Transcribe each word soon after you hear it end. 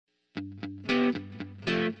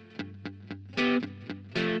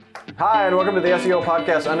Hi, and welcome to the SEO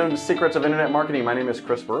podcast, Unknown Secrets of Internet Marketing. My name is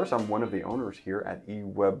Chris Burris. I'm one of the owners here at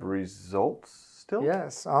eWebResults. Still?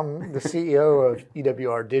 Yes, I'm the CEO of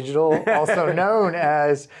EWR Digital, also known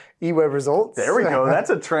as eWebResults. There we go. That's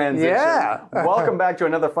a transition. Yeah. Welcome back to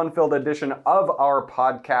another fun-filled edition of our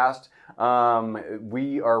podcast.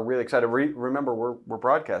 We are really excited. Remember, we're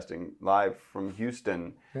broadcasting live from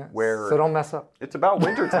Houston, where so don't mess up. it's about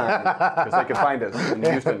wintertime because they can find us in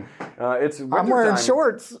Houston. It's wintertime. I'm wearing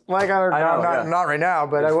shorts, like know, not right now,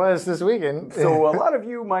 but I was this weekend. So a lot of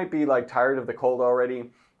you might be like tired of the cold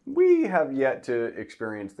already. We have yet to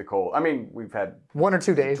experience the cold. I mean, we've had 1 or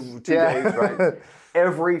 2 days. Two days, right?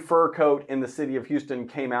 Every fur coat in the city of Houston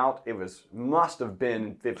came out. It must have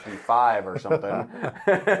been 55 or something.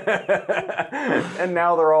 And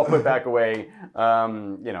now they're all put back away.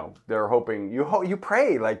 They're hoping, you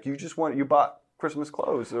pray, like you bought Christmas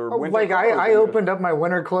clothes or winter clothes. I opened up my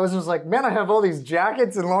winter clothes and was like, man, I have all these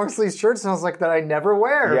jackets and long sleeve shirts, and I was like, that I never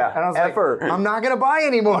wear. Yeah, and I was ever. like, I'm not going to buy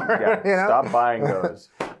anymore. Yeah, stop buying those.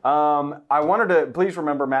 I wanted to, please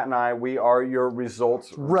remember, Matt and I, we are your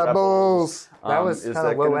results rebels. That was kind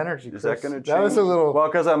of low energy, Chris. Is that going to change? That was a little... Well,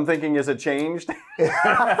 because I'm thinking, is it changed?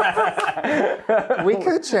 We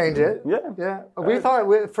could change it. Yeah. We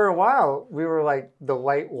thought for a while we were like the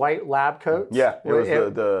white lab coats. Yeah, it was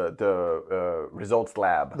the Results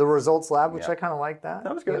Lab. The Results Lab, which I kind of like that.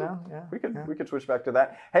 That was good. Yeah. We could switch back to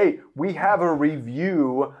that. Hey, we have a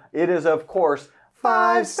review. It is, of course,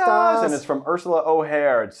 5 stars, and it's from Ursula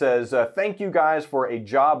O'Hare. It says, thank you guys for a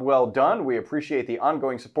job well done. We appreciate the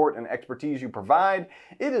ongoing support and expertise you provide.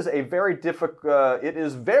 It is very difficult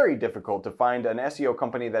to find an SEO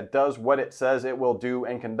company that does what it says it will do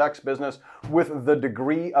and conducts business with the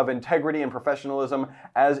degree of integrity and professionalism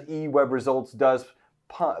as eWebResults does.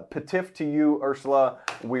 Patif to you, Ursula.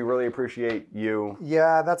 We really appreciate you.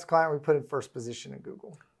 Yeah, that's a client we put in first position in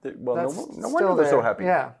Google. Well, no wonder they're so happy.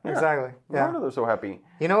 Yeah, exactly. No wonder they're so happy.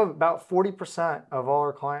 You know, about 40% of all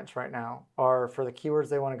our clients right now are for the keywords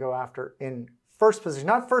they want to go after in first position,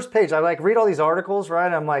 not first page. I read all these articles,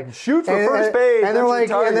 right? I'm like, shoot for first page. And they're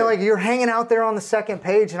like, you're hanging out there on the second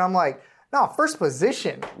page, and I'm like, no, first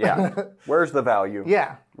position. Yeah. Where's the value?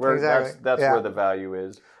 Yeah. Exactly. That's where the value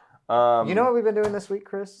is. You know what we've been doing this week,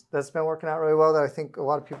 Chris? That's been working out really well that I think a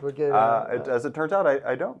lot of people would get. As it turns out,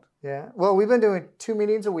 I don't. Yeah. Well, we've been doing 2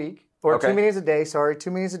 meetings a week. Or 2 meetings a day, 2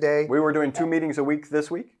 meetings a day. We were doing 2 meetings a week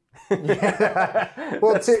this week? Yeah.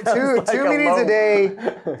 Well, two meetings a day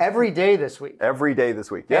every day this week. Every day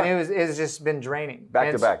this week, yeah. And it's just been draining.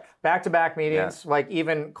 Back to back. Back-to-back meetings,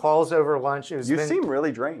 even calls over lunch. You seem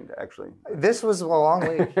really drained, actually. This was a long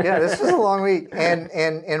week. Yeah, this was a long week. And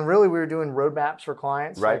really we were doing roadmaps for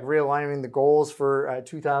clients, right. Like realigning the goals for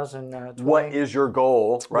 2020. What is your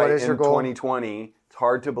goal, right, what is your goal? 2020? It's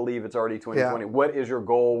hard to believe it's already 2020. Yeah. What is your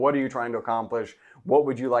goal? What are you trying to accomplish? What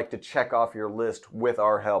would you like to check off your list with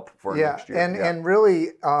our help for next year? And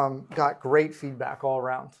really got great feedback all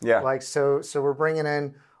around. Yeah. So we're bringing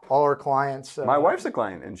in all our clients. My wife's a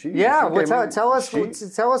client, and she tell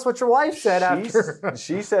us what your wife said after.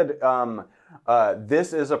 She said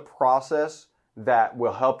this is a process that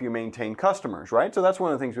will help you maintain customers, right? So that's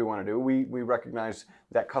one of the things we want to do. We recognize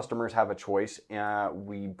that customers have a choice.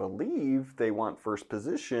 We believe they want first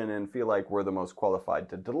position and feel like we're the most qualified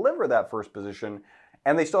to deliver that first position.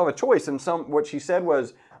 And they still have a choice. And what she said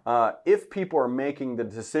was, if people are making the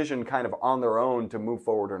decision kind of on their own to move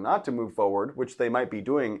forward or not to move forward, which they might be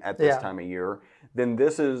doing at this time of year, then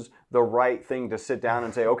this is the right thing to sit down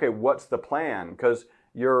and say, okay, what's the plan? Because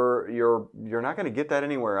you're not going to get that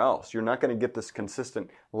anywhere else. You're not going to get this consistent,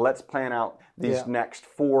 let's plan out these next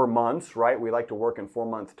 4 months, right? We like to work in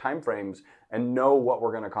 4-month time frames and know what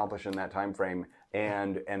we're going to accomplish in that time frame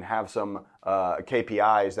and have some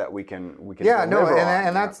KPIs that we can deliver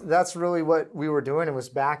on. That's really what we were doing. It was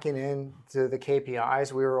backing into the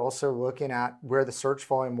KPIs. We were also looking at where the search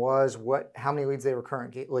volume was, how many leads they were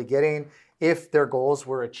currently getting, if their goals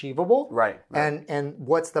were achievable, right. And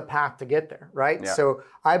what's the path to get there, right? Yeah. So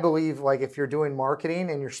I believe if you're doing marketing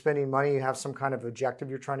and you're spending money, you have some kind of objective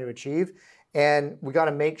you're trying to achieve, and we got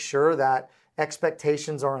to make sure that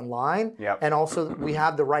expectations are in line, and also we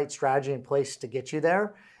have the right strategy in place to get you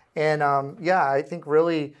there. And I think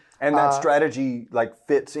really. And that strategy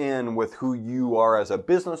fits in with who you are as a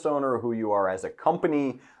business owner, who you are as a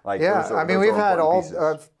company. We've had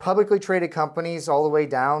all publicly traded companies all the way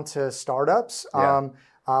down to startups. Yeah.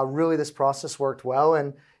 Really, this process worked well,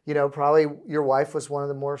 and probably your wife was one of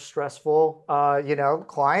the more stressful,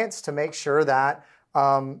 clients to make sure that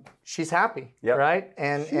she's happy, right?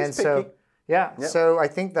 And so. Yeah. So I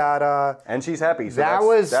think that and she's happy. So that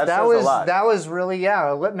was really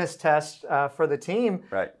a litmus test for the team.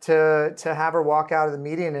 Right. To have her walk out of the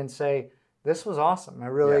meeting and say, "This was awesome. I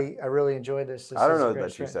really enjoyed this." I don't know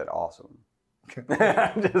that she said awesome.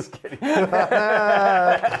 I'm just kidding. I'm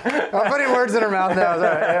putting words in her mouth now.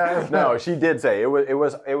 Yeah. No, she did say it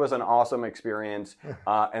was an awesome experience,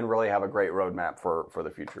 and really have a great roadmap for the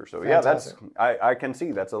future. So Fantastic. I can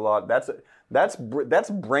see that's a lot. That's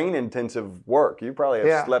brain intensive work. You probably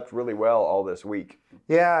have slept really well all this week.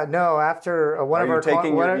 Yeah. No. After one of our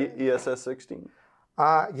taking your ESS 16.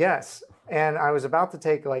 Yes. And I was about to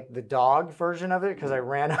take like the dog version of it because I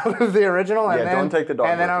ran out of the original. And then, don't take the dog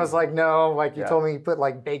And then version. I was like, no, like you told me you put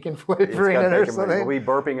like bacon flavoring in it or something. We'll be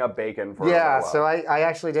burping up bacon for a while. So I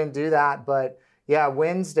actually didn't do that. But yeah,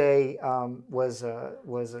 Wednesday was a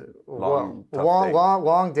long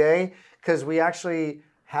day because we actually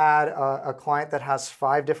had a client that has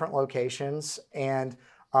 5 different locations and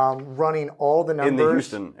running all the numbers. In the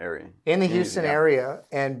Houston area. In the Houston area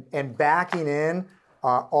and backing in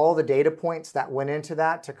all the data points that went into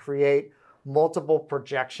that to create multiple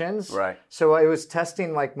projections. Right. So I was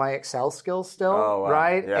testing like my Excel skills still,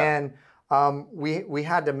 right? Yeah. And we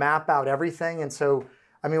had to map out everything. And so,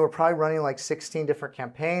 I mean, we're probably running like 16 different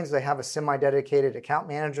campaigns. They have a semi-dedicated account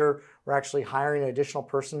manager. We're actually hiring an additional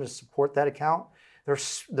person to support that account.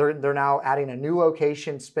 They're now adding a new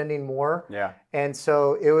location, spending more. Yeah. And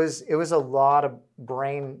so it was a lot of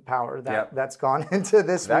brain power that's gone into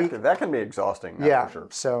this week. That can be exhausting. For sure.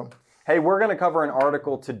 So. Hey, we're going to cover an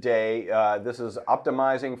article today. This is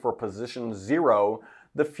Optimizing for Position 0,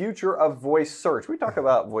 the future of voice search. We talk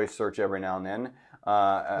about voice search every now and then.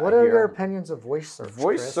 What are your opinions of voice search?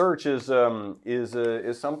 Voice Chris? search is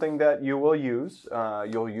something that you will use.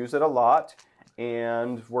 You'll use it a lot.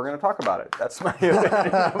 And we're going to talk about it. That's my opinion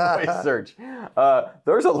of voice search.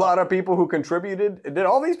 There's a lot of people who contributed. Did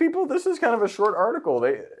all these people? This is kind of a short article.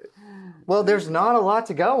 Well, there's not a lot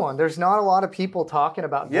to go on. There's not a lot of people talking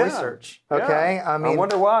about voice search. Okay, I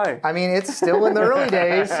wonder why. I mean, it's still in the early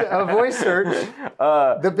days of voice search.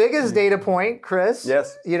 The biggest data point, Chris.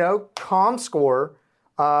 Yes. ComScore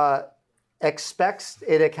expects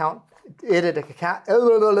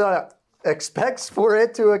for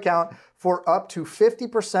it to account for up to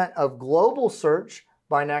 50% of global search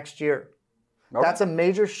by next year. Okay. That's a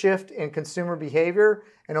major shift in consumer behavior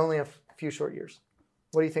in only a few short years.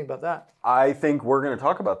 What do you think about that? I think we're going to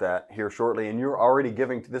talk about that here shortly, and you're already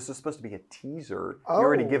giving, this is supposed to be a teaser. Oh. You're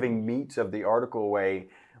already giving meat of the article away.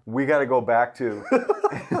 We got to go back to,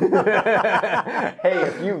 hey,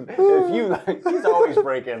 if you, he's always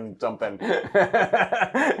breaking something.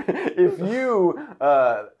 If you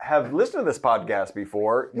have listened to this podcast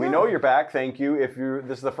before, we know you're back. Thank you. If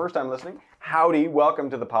this is the first time listening, howdy, welcome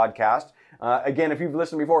to the podcast. Again, if you've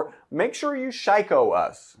listened before, make sure you Shiko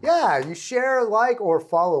us. Yeah, you share, like, or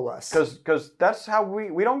follow us. Because that's how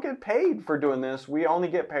we don't get paid for doing this. We only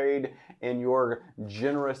get paid in your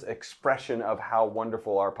generous expression of how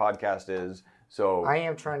wonderful our podcast is. So I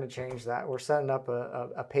am trying to change that. We're setting up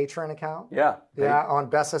a Patreon account. Yeah.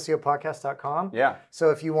 On bestseopodcast.com. Yeah.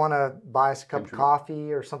 So if you want to buy us a cup of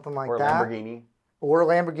coffee or something like that. Or a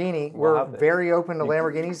Lamborghini. We're very open to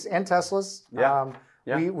Lamborghinis and Teslas. Yeah.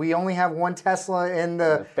 We only have one Tesla in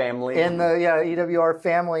the family. In the EWR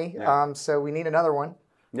family. Yeah. So we need another one.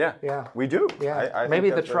 Yeah. Yeah. We do. Yeah. I Maybe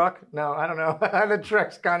the truck. No, I don't know. The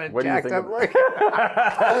truck's kind of jacked up. But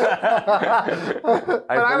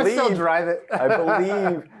I would still drive it. I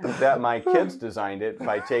believe that my kids designed it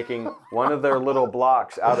by taking one of their little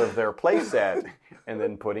blocks out of their play set and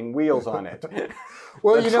then putting wheels on it.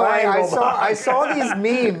 Well, I saw these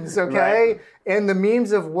memes, okay? Right. And the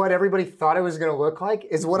memes of what everybody thought it was going to look like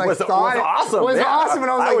is what I thought was awesome. And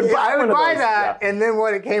I was like, I would buy that. Yeah. And then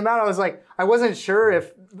when it came out, I was like, I wasn't sure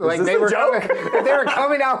if they were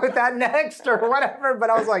coming out with that next or whatever. But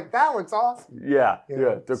I was like, that looks awesome. Yeah,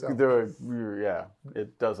 it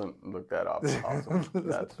doesn't look that awesome.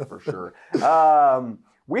 That's for sure.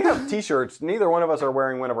 We have T-shirts. Neither one of us are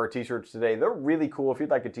wearing one of our T-shirts today. They're really cool. If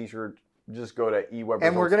you'd like a T-shirt, just go to eWebResults.com.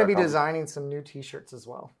 And we're going to be designing some new T-shirts as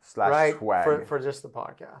well. /swag. For just the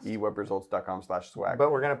podcast. eWebResults.com/swag.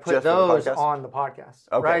 But we're going to put those on the podcast.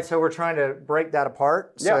 Okay. Right? So we're trying to break that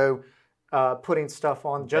apart. Yeah. So putting stuff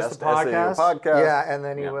on just the podcast. Yeah, and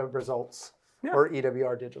then eWebResults or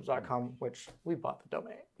EWRdigital.com, which we bought the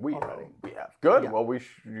domain already. We have. Good. Yeah. Well, we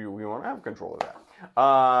want to have control of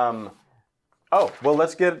that. Oh, well,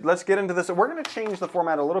 let's get into this. We're going to change the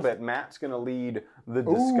format a little bit. Matt's going to lead the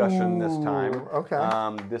discussion this time. Okay.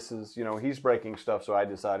 This is, he's breaking stuff, so I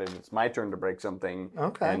decided it's my turn to break something.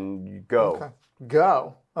 Okay. And you go. Okay.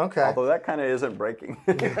 Go. Okay. Although that kind of isn't breaking.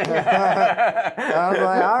 I was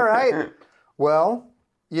like, all right. Well,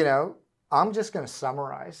 I'm just going to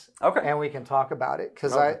summarize. Okay. And we can talk about it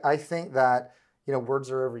because I think that, words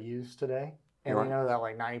are overused today. And we know that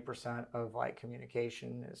like 90% of like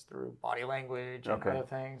communication is through body language and other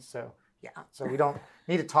things. So so we don't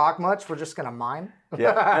need to talk much. We're just gonna mime.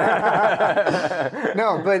 Yeah.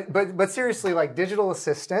 No, but seriously, like digital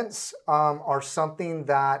assistants are something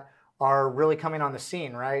that are really coming on the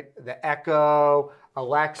scene, right? The Echo,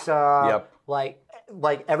 Alexa, like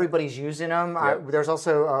everybody's using them. There's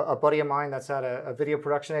also a buddy of mine that's at a video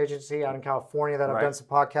production agency out in California that I've done some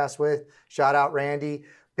podcasts with. Shout out Randy.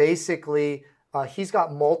 Basically, he's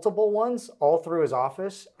got multiple ones all through his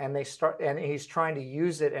office, and he's trying to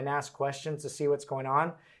use it and ask questions to see what's going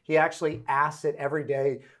on. He actually asks it every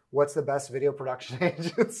day, what's the best video production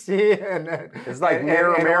agency? And it's like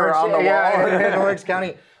mirror on the wall. Yeah, in Orange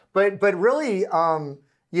County. But really, I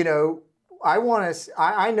know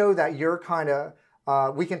that you're kind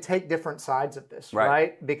of, we can take different sides of this,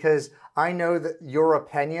 right? Because I know that your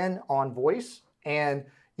opinion on voice and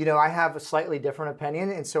I have a slightly different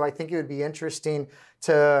opinion, and so I think it would be interesting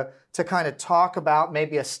to kind of talk about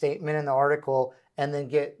maybe a statement in the article and then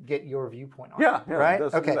get your viewpoint on it. Right?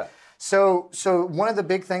 Okay. So one of the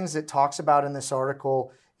big things it talks about in this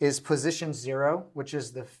article is position 0, which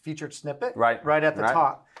is the featured snippet, right at the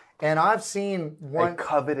top. And I've seen a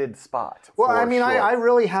coveted spot. Well, I mean, I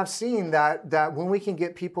really have seen that when we can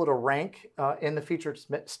get people to rank in the featured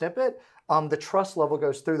snippet, the trust level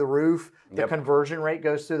goes through the roof. The conversion rate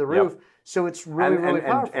goes through the roof. So it's really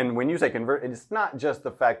powerful. And when you say convert, it's not just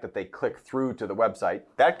the fact that they click through to the website.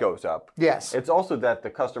 That goes up. Yes. It's also that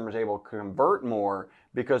the customer is able to convert more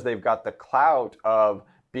because they've got the clout of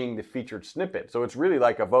being the featured snippet. So it's really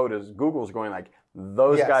like a vote as Google's going like,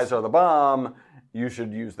 those guys are the bomb. You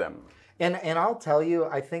should use them. And I'll tell you,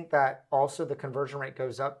 I think that also the conversion rate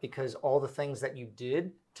goes up because all the things that you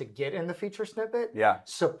did to get in the feature snippet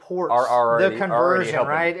supports the conversion,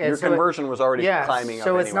 right? Your conversion was already climbing up.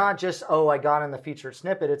 So it's not just, I got in the featured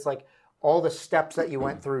snippet. It's like all the steps that you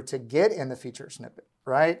went through to get in the featured snippet,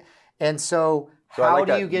 right? And so how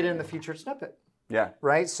do you get in the featured snippet? Yeah.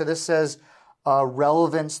 Right? So this says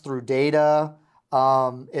relevance through data.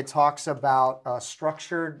 It talks about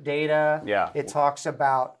structured data. Yeah. It talks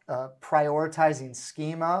about prioritizing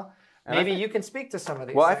schema. And maybe you can speak to some of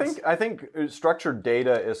these. Well, things. I think structured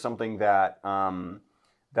data is something that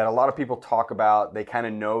that a lot of people talk about. They kind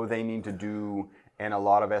of know they need to do, and a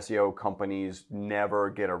lot of SEO companies never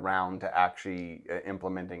get around to actually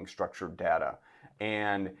implementing structured data.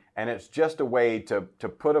 And it's just a way to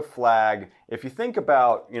put a flag. If you think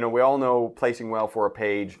about, we all know placing well for a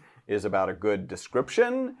page is about a good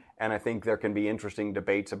description, and I think there can be interesting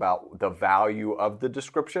debates about the value of the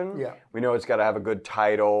description. Yeah. We know it's got to have a good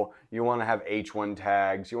title. You want to have H1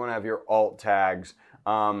 tags. You want to have your alt tags.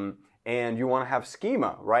 And you want to have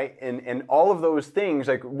schema, right? And all of those things,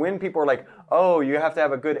 like when people are like, you have to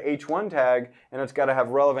have a good H1 tag, and it's got to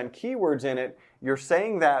have relevant keywords in it, you're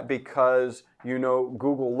saying that because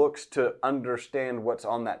Google looks to understand what's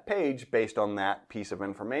on that page based on that piece of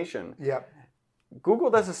information. Yeah. Google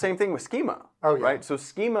does the same thing with schema, right? So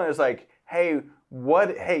schema is like, hey,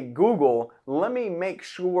 Google, let me make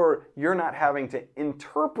sure you're not having to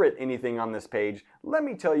interpret anything on this page. Let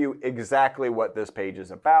me tell you exactly what this page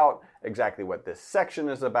is about, exactly what this section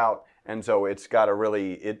is about. And so it's got to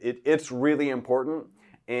really, it's really important.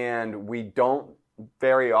 And we don't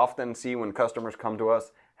very often see when customers come to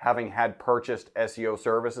us having had purchased SEO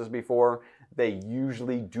services before, they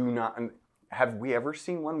usually do not. Have we ever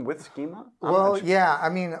seen one with schema? Well, yeah. I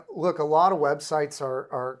mean, look, a lot of websites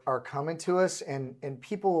are coming to us, and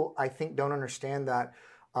people, I think, don't understand that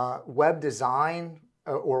web design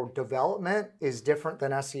or development is different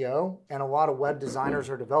than SEO, and a lot of web designers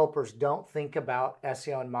or developers don't think about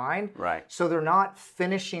SEO in mind. Right. So they're not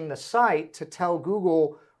finishing the site to tell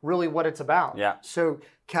Google really what it's about. Yeah. So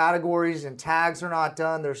categories and tags are not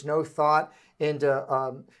done. There's no thought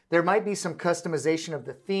into, there might be some customization of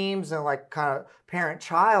the themes and like kind of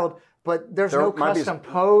parent-child, but there's no custom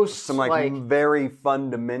posts. Some like very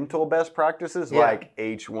fundamental best practices like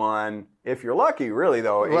H1, if you're lucky, really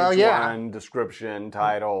though, H1, description,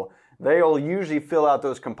 title. They'll usually fill out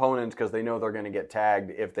those components because they know they're going to get tagged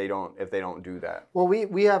if they don't do that. Well,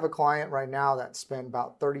 we have a client right now that spent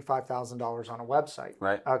about $35,000 on a website.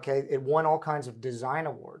 Right. Okay. It won all kinds of design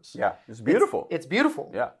awards. Yeah, it's beautiful. It's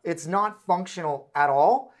beautiful. Yeah. It's not functional at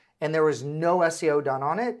all. and there was no SEO done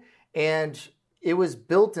on it. And it was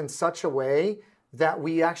built in such a way that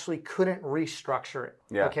we actually couldn't restructure it.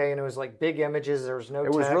 Yeah. Okay, and it was like big images. There was no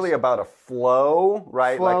text. It was really about a flow,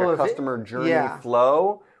 right? Like a customer journey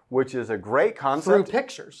flow, which is a great concept. Through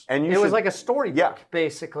pictures. And it was like a storybook,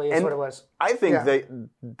 basically, is what it was. I think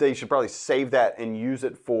they should probably save that and use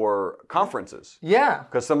it for conferences. Yeah.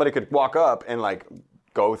 Because somebody could walk up and like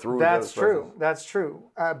go through That's true. That's true.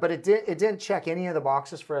 But it didn't check any of the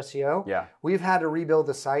boxes for SEO. Yeah. We've had to rebuild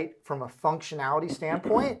the site from a functionality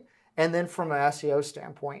standpoint and then from an SEO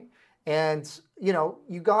standpoint. And you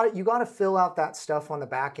got to fill out that stuff on the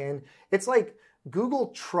back end. It's like Google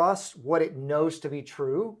trusts what it knows to be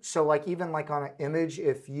true. So like even like on an image,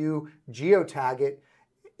 if you geotag it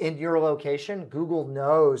in your location, Google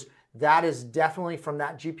knows that is definitely from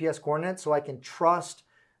that GPS coordinate. So I can trust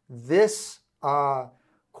this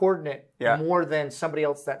coordinate more than somebody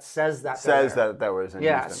else that says that was in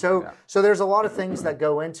Houston. So there's a lot of things that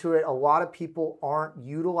go into it. A lot of people aren't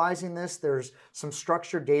utilizing this. There's some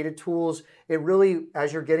structured data tools. It really,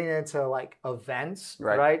 as you're getting into like events,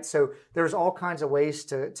 right? So there's all kinds of ways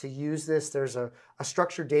to use this. There's a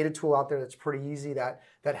structured data tool out there that's pretty easy that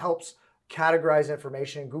helps categorize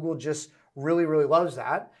information. Google just really, really loves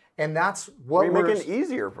that. And that's what we're making it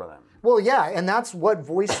easier for them. Well, yeah, and that's what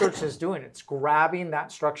voice search is doing. It's grabbing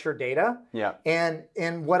that structured data. Yeah.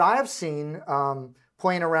 And what I've seen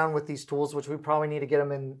playing around with these tools, which we probably need to get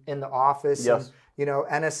them in the office. Yes. And,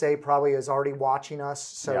 NSA probably is already watching us,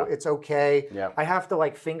 so it's okay. Yeah. I have to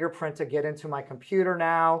like fingerprint to get into my computer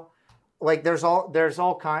now. Like there's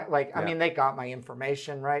all kind I mean they got my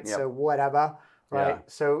information, right? Yep. So whatever, right? Yeah.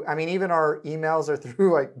 So I mean even our emails are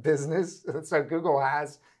through like business, so Google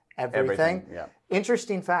has everything. Yeah.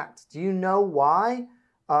 Interesting fact. Do you know why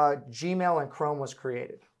Gmail and Chrome was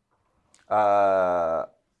created? Not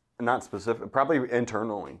specific. Probably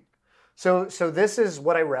internally. So this is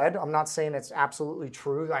what I read. I'm not saying it's absolutely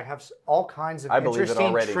true. I have all kinds of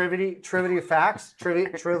interesting trivial facts.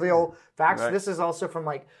 Right. This is also from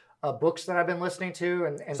like books that I've been listening to.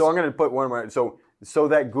 And so I'm going to put one more. So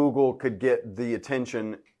that Google could get the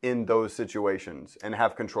attention in those situations and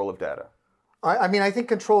have control of data. I mean, I think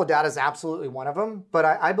control of data is absolutely one of them, but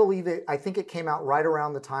I believe it. I think it came out right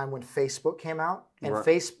around the time when Facebook came out, and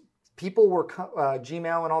people were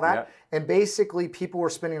Gmail and all that, and basically people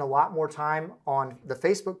were spending a lot more time on the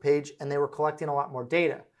Facebook page, and they were collecting a lot more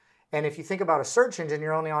data. And if you think about a search engine,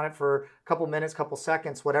 you're only on it for a couple minutes, couple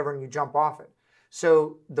seconds, whatever, and you jump off it.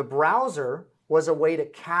 So the browser was a way to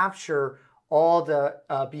capture all the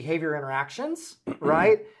behavior interactions,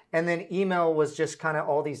 right? And then email was just kind of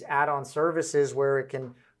all these add-on services where it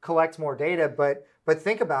can collect more data. But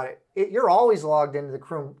think about it. You're always logged into the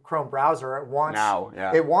Chrome browser. It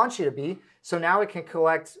wants you to be. So now it can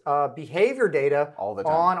collect behavior data all the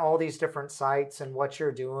time on all these different sites and what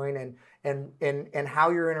you're doing and how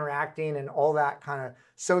you're interacting and all that kind of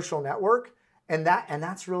social network. And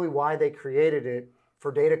that's really why they created it,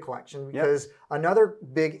 for data collection, because another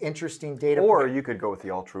big interesting data point. You could go with the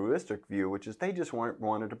altruistic view, which is they just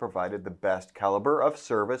wanted to provide the best caliber of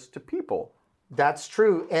service to people. That's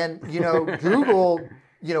true. And, Google,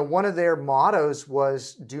 one of their mottos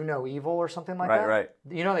was do no evil or something like that. Right.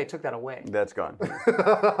 They took that away. That's gone.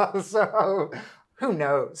 So who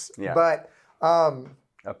knows? Yeah. But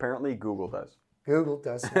apparently Google does. Google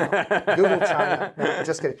does now. Google China. No,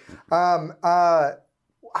 just kidding.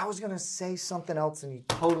 I was going to say something else and you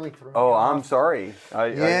totally threw me off. I'm sorry. I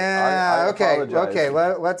okay. apologize. Okay,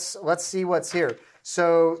 let's see what's here.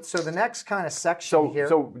 So the next kind of section here.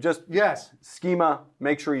 So just schema,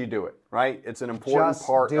 make sure you do it, right? It's an important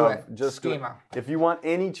part of schema. If you want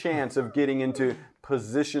any chance of getting into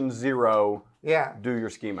position 0, do your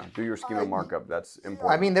schema. Do your schema markup. That's important.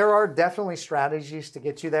 I mean, there are definitely strategies to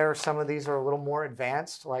get you there. Some of these are a little more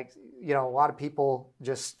advanced. Like, a lot of people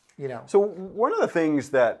just... So one of the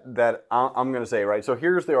things that I'm going to say, right? So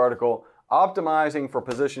here's the article, Optimizing for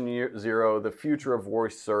Position 0, the Future of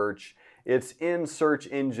Voice Search. It's in Search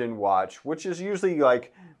Engine Watch, which is usually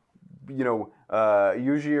like,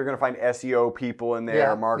 usually you're going to find SEO people in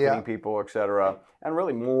there, marketing people, etc., and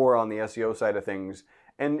really more on the SEO side of things.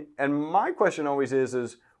 And my question always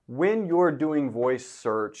is when you're doing voice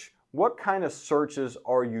search, what kind of searches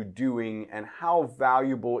are you doing and how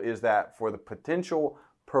valuable is that for the potential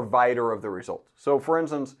provider of the result? So for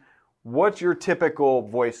instance, what's your typical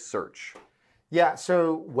voice search? Yeah,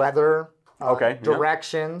 so weather,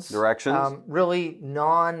 directions, really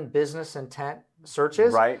non-business intent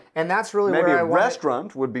searches. Right. And that's really maybe where I want. Maybe a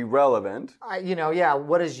restaurant would be relevant.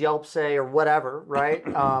 What does Yelp say or whatever, right?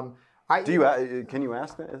 Can you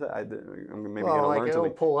ask that? Maybe going to learn it'll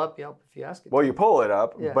something. pull up Yelp if you ask it. Well, you pull it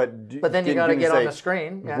up, but then you got to get on the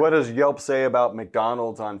screen. Yeah. What does Yelp say about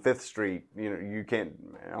McDonald's on 5th Street? You can't.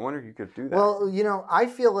 I wonder if you could do that. Well, I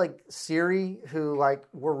feel like Siri, who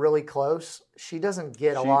we're really close, she doesn't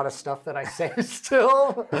get a lot of stuff that I say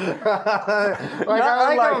still.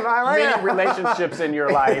 Many relationships in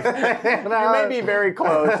your life, you may be very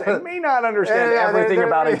close and may not understand everything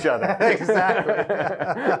about each other. Exactly.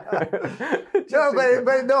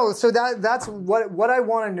 No. So that's what I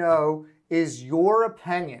want to know is your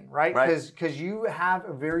opinion, right? Because you have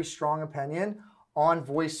a very strong opinion on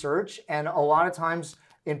voice search, and a lot of times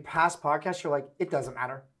in past podcasts, you're like, it doesn't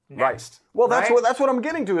matter. Next. Right. Well, that's what I'm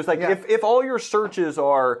getting to. Is if all your searches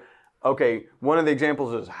are okay, one of the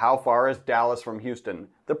examples is how far is Dallas from Houston?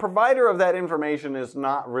 The provider of that information is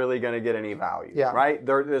not really going to get any value, right?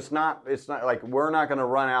 It's not like we're not going to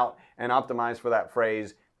run out and optimize for that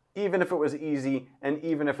phrase, even if it was easy and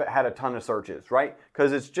even if it had a ton of searches, right?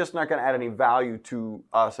 Because it's just not going to add any value to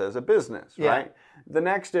us as a business, right? The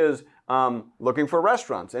next is looking for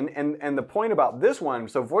restaurants. And the point about this one,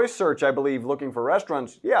 so voice search, I believe, looking for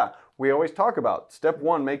restaurants, we always talk about. Step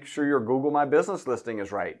one, make sure your Google My Business listing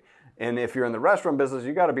is right. And if you're in the restaurant business,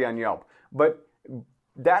 you got to be on Yelp. But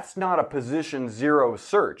that's not a position 0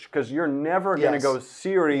 search, because you're never going to go,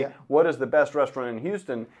 Siri, what is the best restaurant in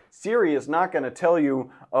Houston? Siri is not going to tell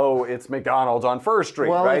you, oh, it's McDonald's on 1st Street,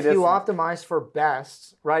 well, right? If you optimize for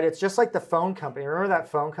best, right, it's just like the phone company. Remember that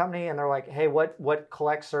phone company? And they're like, hey, what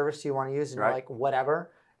collect service do you want to use? And you're like,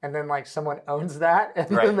 whatever. And then someone owns that, and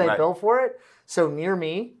then they bill for it. So Near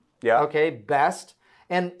Me, best.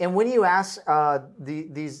 And when you ask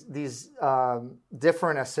these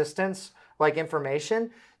different assistants information,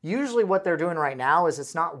 usually what they're doing right now is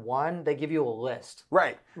it's not one, they give you a list.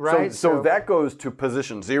 Right. So that goes to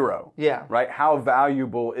position 0. Yeah. Right? How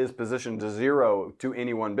valuable is position 0 to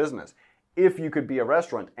any one business? If you could be a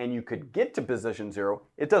restaurant and you could get to position 0,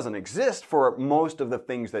 it doesn't exist for most of the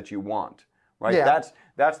things that you want. Right? Yeah.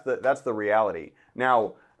 That's the reality.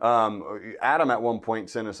 Now, Adam at one point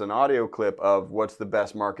sent us an audio clip of what's the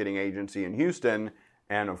best marketing agency in Houston,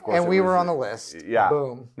 and of course, we were on the list. Yeah.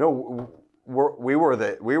 Boom. No, we were.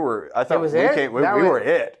 I thought we were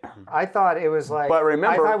it. I thought it was But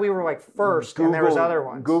remember, I thought we were first, and there was other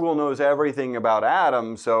ones. Google knows everything about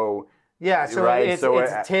Adam, so. Yeah, so it's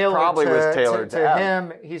tailored probably was tailored to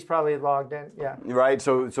him. He's probably logged in. Yeah. Right.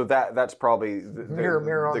 So that's probably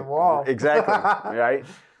mirror on the wall. Exactly. Right.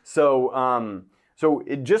 So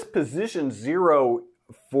it just position 0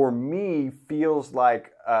 for me feels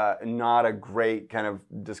like not a great kind of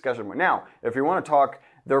discussion. Now, if you want to talk,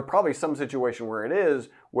 there are probably some situation where it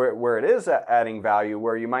is adding value,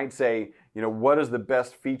 where you might say, what is the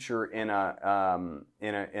best feature in a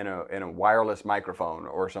wireless microphone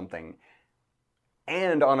or something.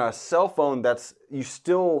 And on a cell phone,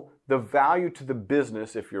 the value to the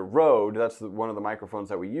business, if you're Rode, that's one of the microphones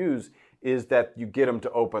that we use, is that you get them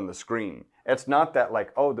to open the screen. It's not that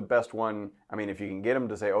the best one, I mean, if you can get them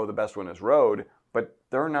to say, the best one is Rode, but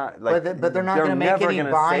they're not but they're not going to make any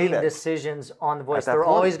buying decisions on the voice. They're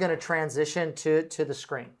always going to transition to the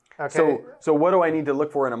screen. Okay. So what do I need to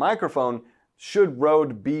look for in a microphone? Should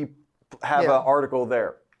Rode have an article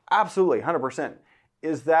there? Absolutely, 100%.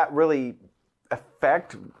 Is that really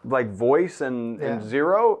affect voice and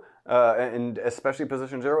 0 and especially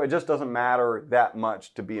position 0? It just doesn't matter that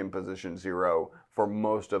much to be in position 0 for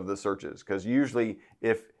most of the searches, because usually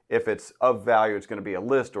if it's of value, it's going to be a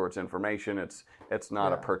list or it's information. It's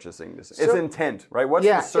not a purchasing decision. It's intent, right? What's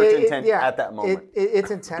the search intent at that moment?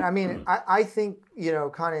 It's intent. I mean, I think,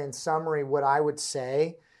 kind of in summary, what I would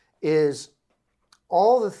say is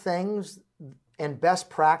all the things and best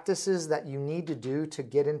practices that you need to do to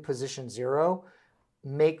get in position 0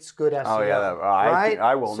 makes good SEO. Oh yeah, right?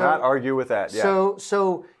 I will not argue with that. Yeah.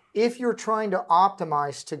 So if you're trying to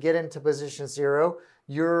optimize to get into position 0,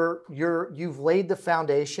 you've laid the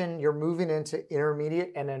foundation. You're moving into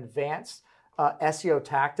intermediate and advanced SEO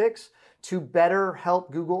tactics to better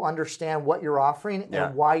help Google understand what you're offering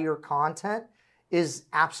and why your content is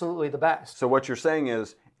absolutely the best. So what you're saying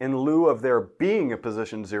is, in lieu of there being a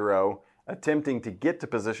position 0, attempting to get to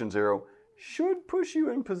position 0 should push you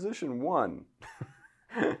in position 1.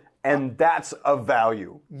 And that's of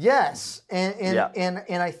value. Yes.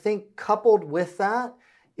 And I think coupled with that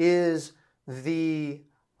is the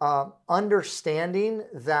understanding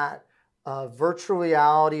that virtual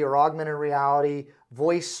reality or augmented reality,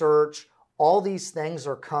 voice search, all these things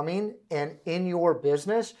are coming, and in your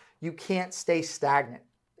business, you can't stay stagnant.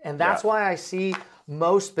 And that's why I see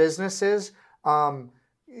most businesses,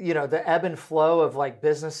 the ebb and flow of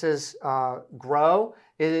businesses grow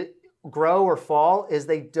or fall is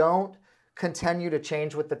they don't continue to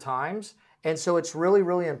change with the times. And so it's really,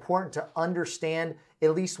 really important to understand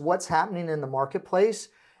at least what's happening in the marketplace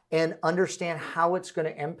and understand how it's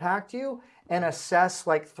going to impact you and assess,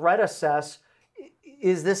 like threat assess,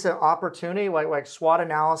 is this an opportunity? Like SWOT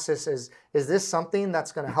analysis, is this something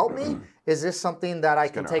that's going to help me? Is this something that I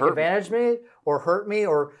can take advantage of me or hurt me?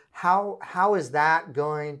 Or how is that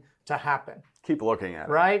going to happen? Keep looking at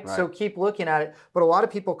it. Right? So keep looking at it. But a lot of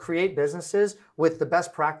people create businesses with the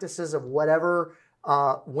best practices of whatever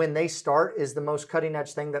when they start is the most cutting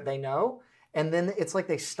edge thing that they know. And then it's like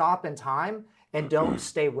they stop in time and don't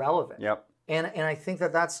stay relevant. Yep. And I think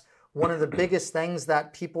that that's one of the biggest things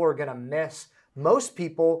that people are going to miss. Most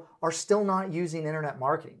people are still not using internet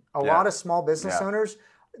marketing. A lot of small business owners,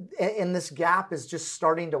 and this gap is just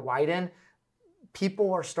starting to widen.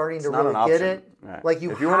 People are starting to really get it. Right. Like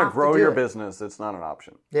if you want to grow your business, it's not an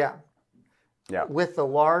option. Yeah. Yeah. With the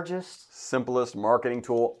largest, simplest marketing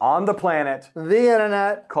tool on the planet, the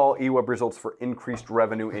internet. Call eWeb Results for increased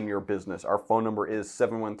revenue in your business. Our phone number is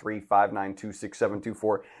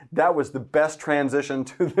 713-592-6724. That was the best transition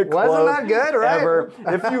to the close. Wasn't that good, right? Ever.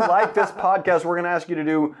 If you like this podcast, we're going to ask you to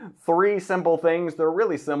do 3 simple things. They're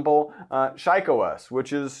really simple. Shiko us,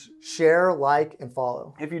 which is share, like, and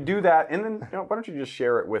follow. If you do that, and then why don't you just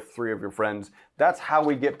share it with 3 of your friends? That's how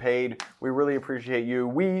we get paid. We really appreciate you.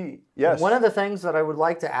 One of the things that I would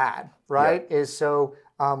like to add, right, is so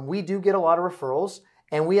we do get a lot of referrals,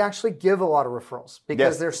 and we actually give a lot of referrals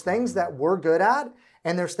because there's things that we're good at,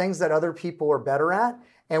 and there's things that other people are better at,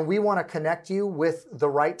 and we want to connect you with the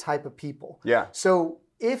right type of people. Yeah. So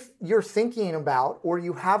if you're thinking about or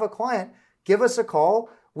you have a client, give us a call.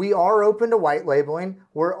 We are open to white labeling.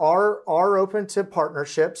 We are open to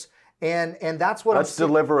partnerships. And that's what Let's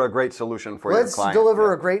deliver a great solution for your client. Let's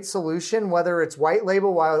deliver a great solution, whether it's white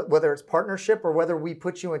label, whether it's partnership, or whether we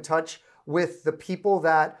put you in touch with the people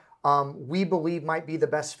that we believe might be the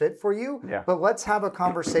best fit for you. Yeah. But let's have a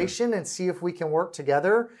conversation and see if we can work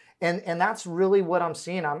together. And that's really what I'm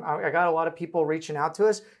seeing. I got a lot of people reaching out to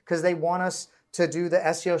us because they want us to do the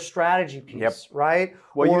SEO strategy piece, right?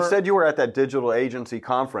 Well, you said you were at that digital agency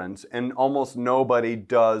conference, and almost nobody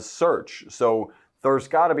does search. So there's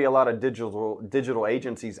got to be a lot of digital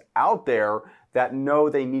agencies out there that know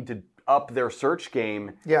they need to up their search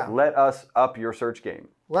game. Yeah. Let us up your search game.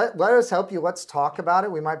 Let us help you. Let's talk about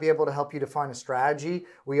it. We might be able to help you define a strategy.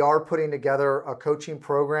 We are putting together a coaching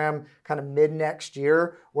program kind of mid next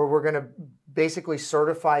year where we're going to basically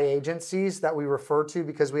certify agencies that we refer to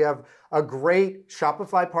because we have a great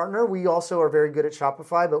Shopify partner. We also are very good at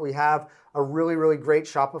Shopify, but we have a really, really great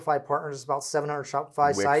Shopify partner. There's about 700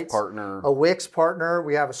 Shopify sites. A Wix partner.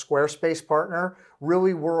 We have a Squarespace partner.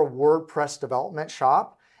 Really, we're a WordPress development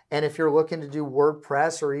shop. And if you're looking to do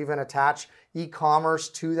WordPress or even attach e-commerce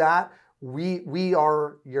to that, we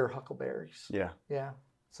are your huckleberries. Yeah. Yeah.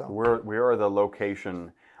 So we are the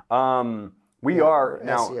location. We are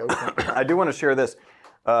now. I do want to share this.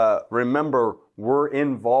 Remember, we're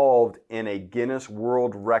involved in a Guinness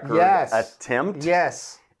World Record attempt.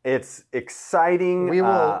 Yes. It's exciting. We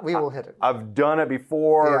will hit it. I've done it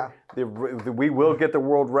before. Yeah. We will get the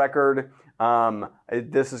world record.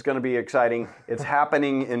 This is going to be exciting. It's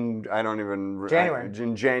happening in January.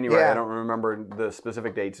 In January. I don't remember the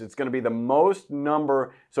specific dates. It's going to be the most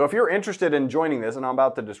number. So if you're interested in joining this, and I'm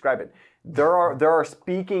about to describe it, there are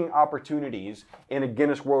speaking opportunities in a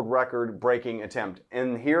Guinness World Record breaking attempt.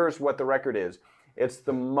 And here's what the record is. It's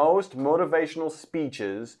the most motivational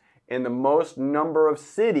speeches in the most number of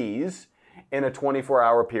cities in a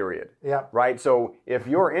 24-hour period. Yeah. Right? So if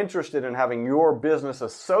you're interested in having your business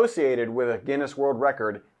associated with a Guinness World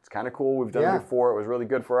Record, it's kind of cool. We've done it before. It was really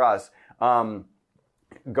good for us.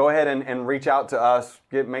 Go ahead and reach out to us.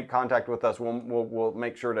 Make contact with us. We'll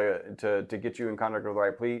make sure to get you in contact with the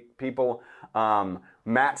right people.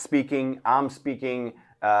 Matt's speaking. I'm speaking.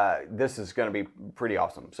 This is going to be pretty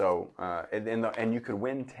awesome. So, and you could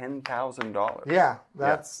win $10,000. Yeah,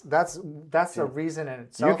 that's a reason in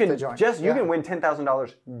itself to join. You can win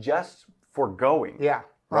 $10,000 just for going. Yeah.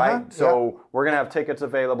 Right. So we're going to have tickets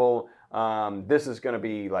available. This is going to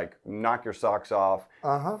be like knock your socks off.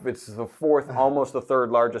 It's the almost the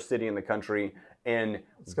 3rd largest city in the country, and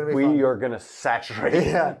we are going to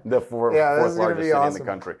saturate the fourth largest city in the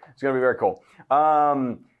country. It's going to be very cool.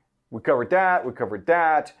 We covered that.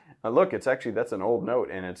 Look, that's an old note,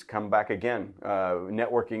 and it's come back again.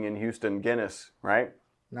 Networking in Houston, Guinness, right?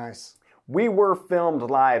 Nice. We were filmed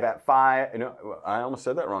live at I almost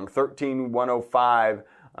said that wrong. 13105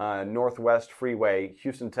 Northwest Freeway,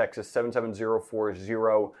 Houston, Texas,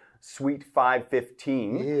 77040. Suite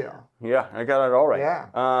 515. Yeah. Yeah, I got it all right.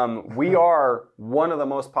 Yeah. We are one of the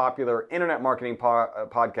most popular internet marketing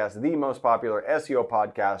podcasts, the most popular SEO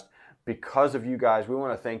podcast. Because of you guys, we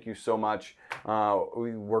want to thank you so much.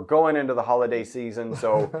 We're going into the holiday season,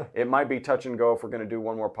 so it might be touch and go if we're going to do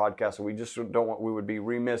one more podcast. So we just don't want, we would be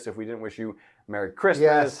remiss if we didn't wish you Merry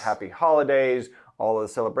Christmas, Happy Holidays, all of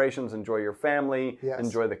the celebrations. Enjoy your family,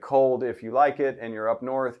 enjoy the cold if you like it, and you're up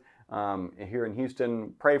north. Here in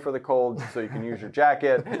Houston, pray for the cold so you can use your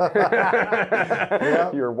jacket.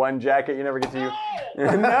 Your one jacket you never get to use.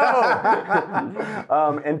 No!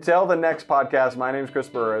 Until the next podcast, my name is Chris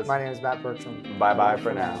Burris. My name is Matt Bertram. Bye-bye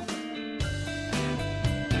for now.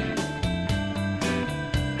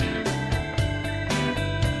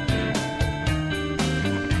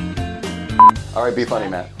 All right, be funny,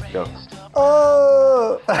 Matt. Go.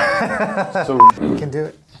 Oh! So you can do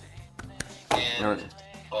it.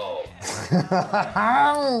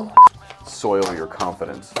 Soil your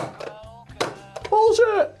confidence.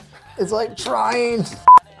 Bullshit! It's like trying.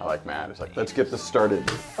 I like Matt. It's like, let's get this started.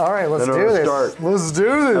 All right, let's do this. Let's do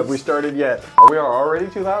this. Have we started yet? Are we already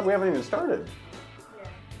too loud? We haven't even started.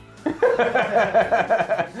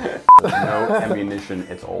 No ammunition.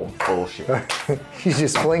 It's all bullshit. He's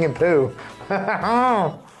just flinging poo.